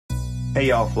Hey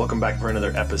y'all, welcome back for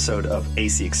another episode of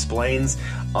AC Explains.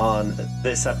 On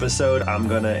this episode, I'm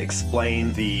going to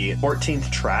explain the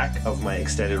 14th track of my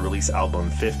extended release album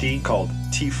 50 called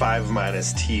T5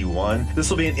 minus T1. This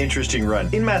will be an interesting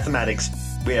run. In mathematics,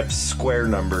 we have square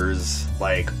numbers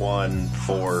like 1,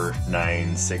 4,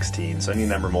 9, 16, so any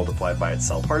number multiplied by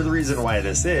itself. Part of the reason why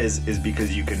this is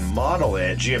because you can model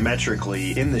it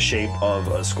geometrically in the shape of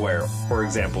a square. For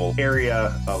example,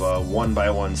 area of a 1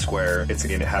 by 1 square, it's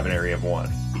going to have an area of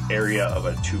 1. The area of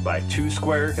a 2 by 2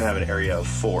 square can have an area of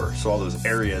 4, so all those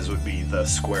areas would be the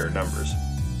square numbers.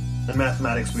 In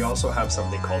mathematics, we also have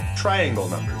something called triangle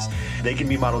numbers. They can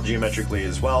be modeled geometrically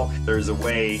as well. There's a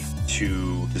way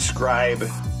to describe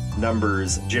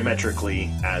numbers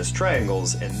geometrically as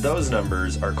triangles, and those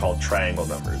numbers are called triangle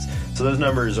numbers. So those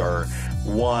numbers are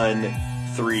 1,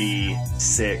 3,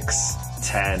 6,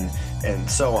 10, and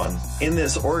so on. In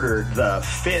this order, the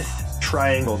fifth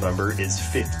triangle number is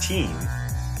 15,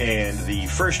 and the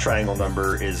first triangle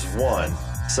number is 1.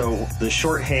 So the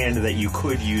shorthand that you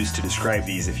could use to describe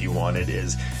these if you wanted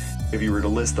is, if you were to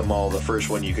list them all, the first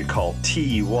one you could call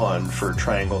T1 for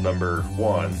triangle number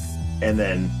 1, and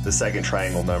then the second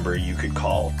triangle number you could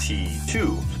call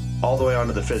T2. All the way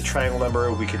onto the fifth triangle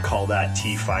number, we could call that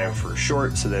T5 for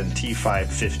short, so then T5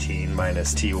 15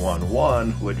 minus T1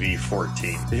 1 would be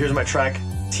 14. So here's my track,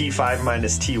 T5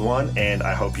 minus T1, and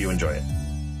I hope you enjoy it.